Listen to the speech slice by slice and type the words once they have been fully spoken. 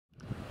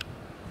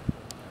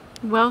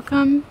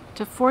Welcome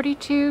to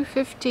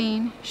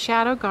 4215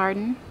 Shadow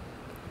Garden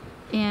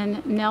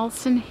in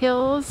Nelson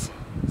Hills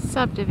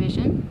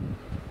subdivision,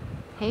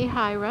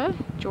 Hahira,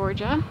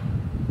 Georgia.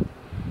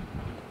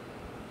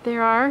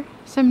 There are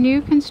some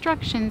new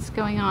constructions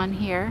going on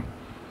here,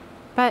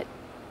 but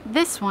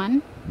this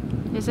one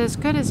is as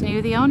good as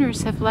new. The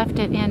owners have left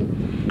it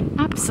in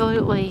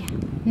absolutely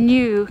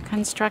new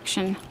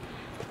construction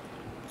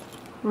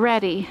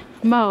ready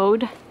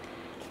mode,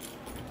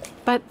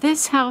 but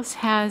this house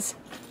has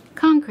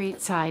concrete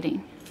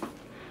siding,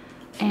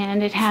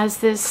 and it has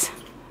this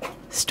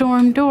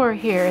storm door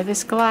here,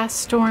 this glass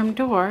storm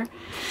door,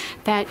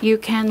 that you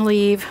can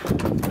leave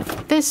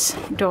this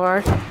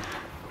door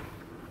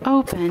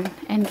open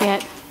and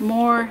get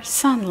more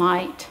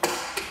sunlight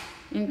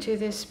into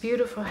this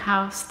beautiful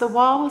house. The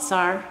walls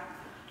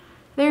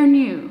they're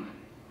new.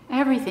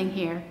 Everything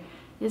here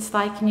is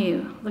like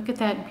new. Look at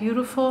that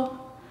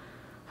beautiful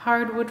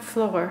hardwood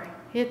floor.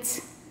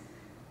 It's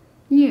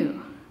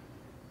new.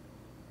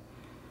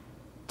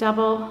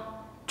 Double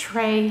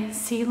tray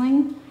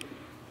ceiling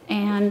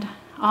and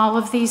all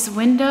of these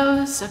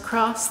windows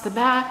across the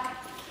back.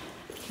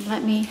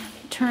 Let me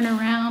turn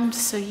around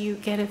so you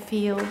get a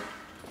feel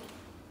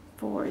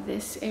for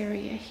this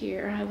area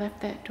here. I left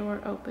that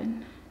door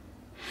open.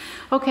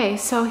 Okay,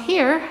 so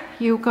here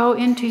you go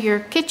into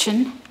your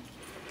kitchen,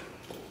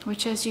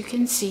 which as you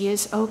can see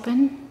is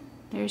open.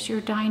 There's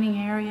your dining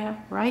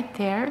area right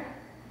there.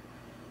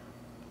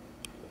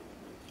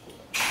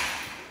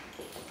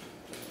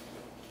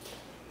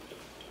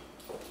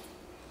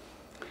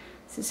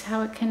 This is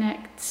how it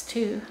connects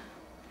to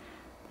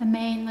the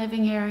main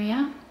living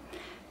area.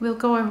 We'll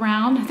go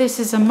around.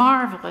 This is a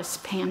marvelous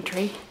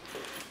pantry.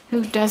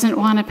 Who doesn't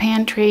want a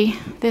pantry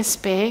this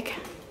big,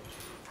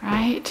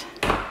 right?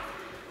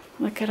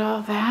 Look at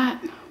all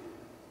that.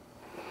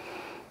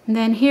 And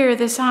then here,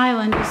 this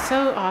island is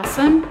so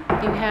awesome.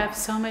 You have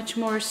so much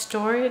more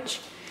storage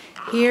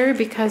here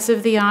because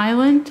of the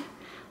island.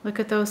 Look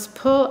at those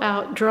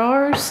pull-out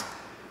drawers.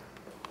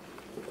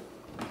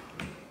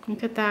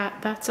 Look at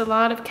that. That's a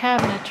lot of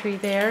cabinetry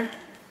there.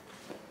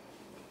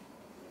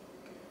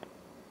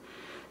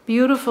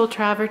 Beautiful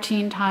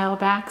travertine tile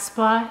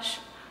backsplash.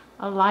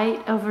 A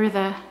light over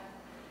the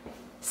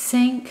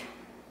sink.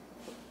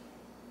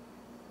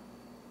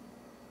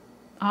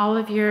 All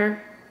of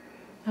your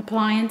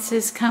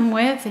appliances come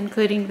with,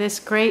 including this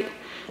great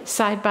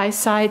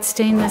side-by-side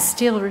stainless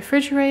steel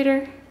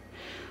refrigerator.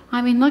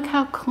 I mean, look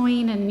how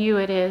clean and new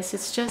it is.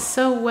 It's just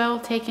so well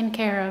taken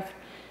care of.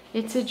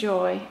 It's a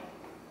joy.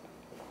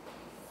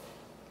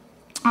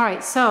 All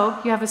right, so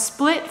you have a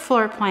split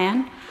floor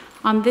plan.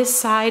 On this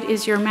side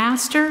is your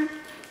master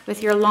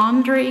with your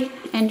laundry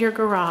and your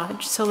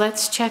garage. So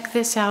let's check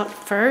this out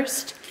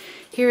first.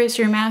 Here is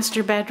your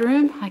master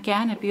bedroom.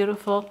 Again, a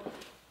beautiful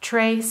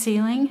tray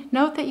ceiling.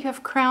 Note that you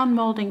have crown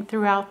molding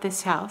throughout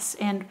this house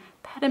and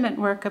pediment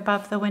work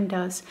above the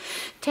windows.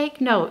 Take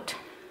note,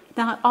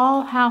 not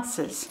all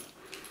houses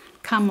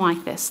come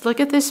like this. Look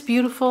at this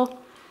beautiful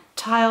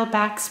tile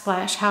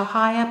backsplash, how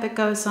high up it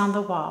goes on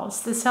the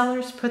walls. The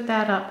sellers put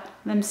that up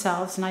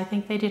themselves, and I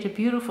think they did a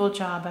beautiful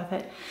job of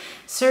it.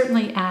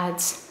 Certainly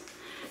adds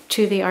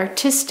to the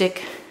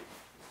artistic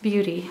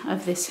beauty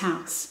of this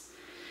house.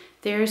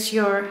 There's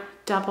your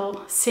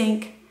double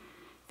sink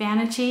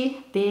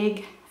vanity,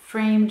 big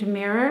framed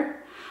mirror.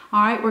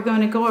 All right, we're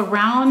going to go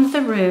around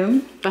the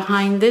room.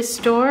 Behind this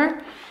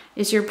door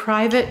is your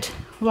private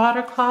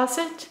water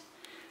closet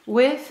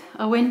with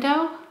a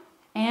window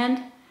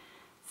and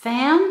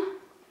fan.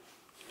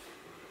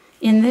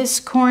 In this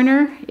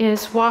corner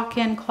is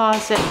walk-in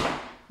closet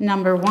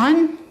number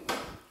 1,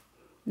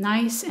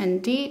 nice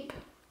and deep.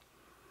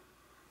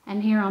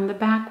 And here on the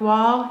back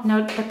wall,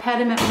 note the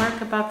pediment work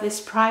above this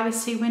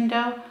privacy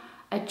window,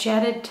 a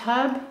jetted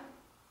tub.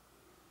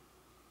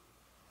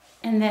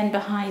 And then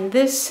behind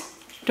this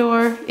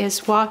door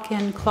is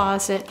walk-in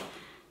closet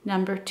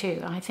number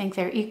 2. I think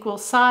they're equal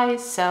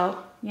size,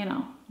 so, you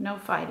know, no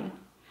fighting.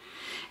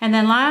 And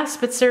then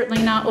last but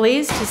certainly not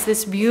least is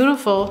this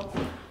beautiful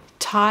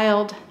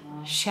tiled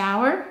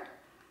shower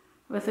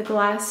with a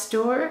glass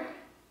door.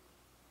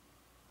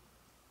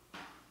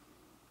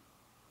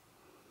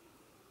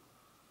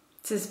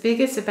 It's as big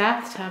as a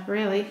bathtub,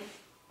 really.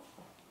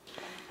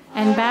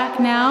 And back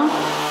now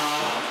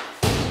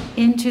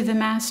into the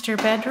master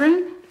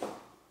bedroom,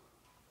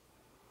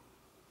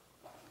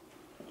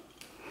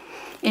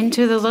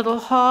 into the little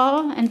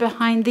hall, and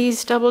behind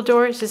these double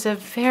doors is a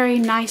very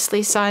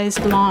nicely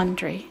sized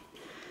laundry.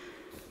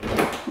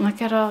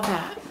 Look at all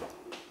that.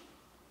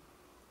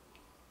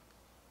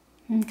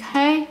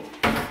 Okay,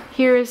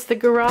 here is the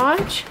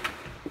garage.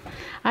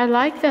 I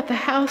like that the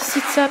house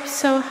sits up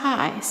so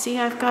high. See,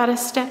 I've got to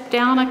step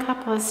down a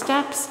couple of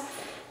steps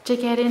to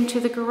get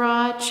into the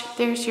garage.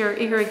 There's your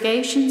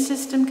irrigation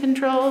system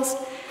controls.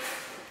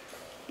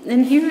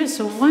 And here is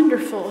a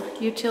wonderful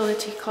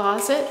utility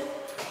closet.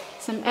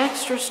 Some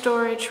extra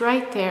storage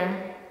right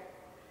there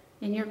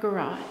in your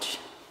garage.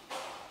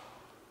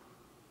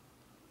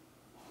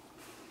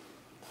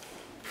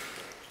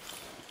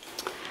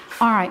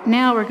 All right,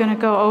 now we're going to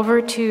go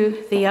over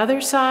to the other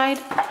side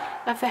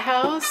of the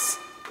house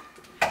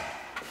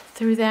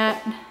through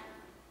that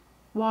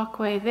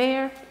walkway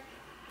there.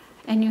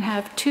 And you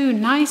have two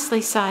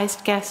nicely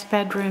sized guest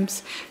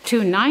bedrooms,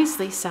 two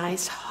nicely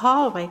sized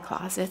hallway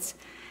closets,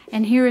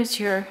 and here is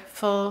your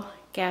full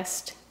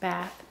guest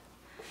bath.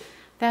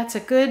 That's a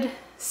good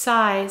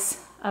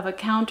size of a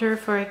counter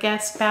for a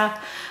guest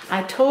bath.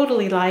 I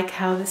totally like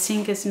how the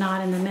sink is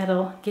not in the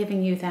middle,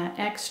 giving you that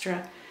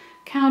extra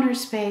counter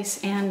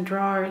space and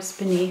drawers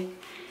beneath,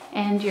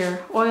 and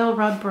your oil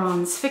rub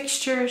bronze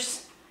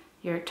fixtures,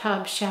 your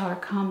tub shower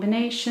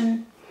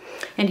combination.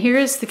 And here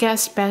is the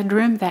guest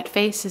bedroom that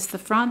faces the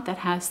front, that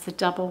has the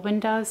double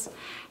windows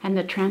and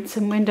the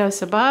transom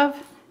windows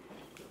above,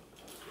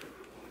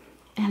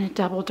 and a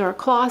double door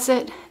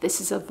closet. This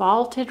is a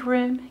vaulted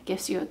room,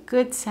 gives you a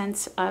good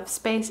sense of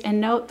space,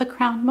 and note the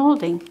crown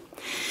molding.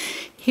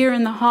 Here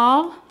in the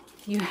hall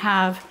you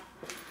have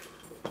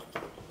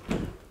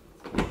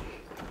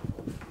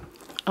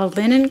a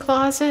linen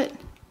closet,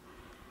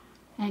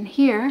 and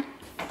here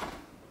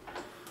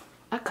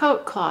a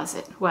coat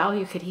closet. Well,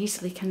 you could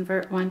easily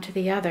convert one to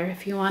the other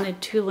if you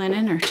wanted two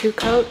linen or two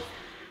coat,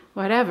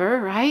 whatever,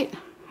 right?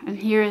 And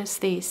here is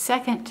the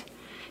second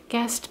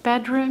guest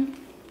bedroom.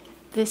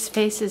 This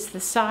faces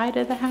the side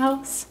of the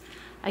house,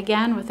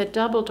 again with a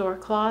double door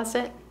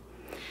closet.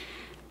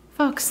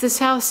 Folks, this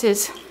house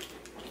is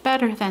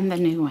better than the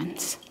new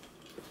ones.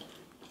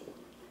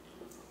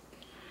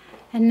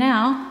 And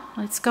now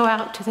let's go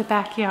out to the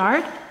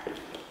backyard.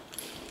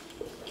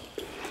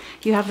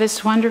 You have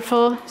this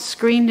wonderful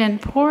screened-in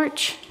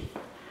porch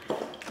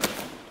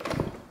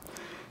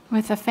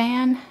with a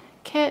fan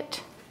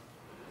kit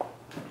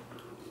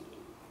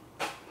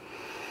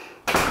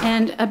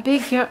and a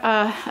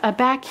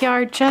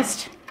backyard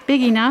just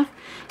big enough.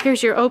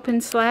 Here's your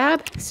open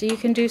slab, so you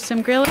can do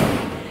some grilling.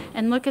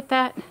 And look at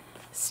that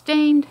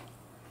stained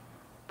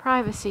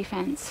privacy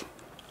fence.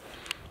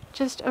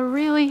 Just a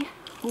really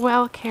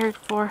well cared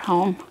for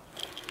home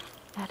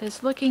that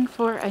is looking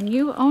for a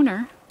new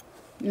owner.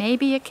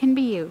 Maybe it can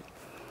be you.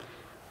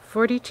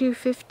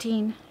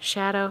 4215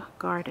 Shadow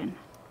Garden.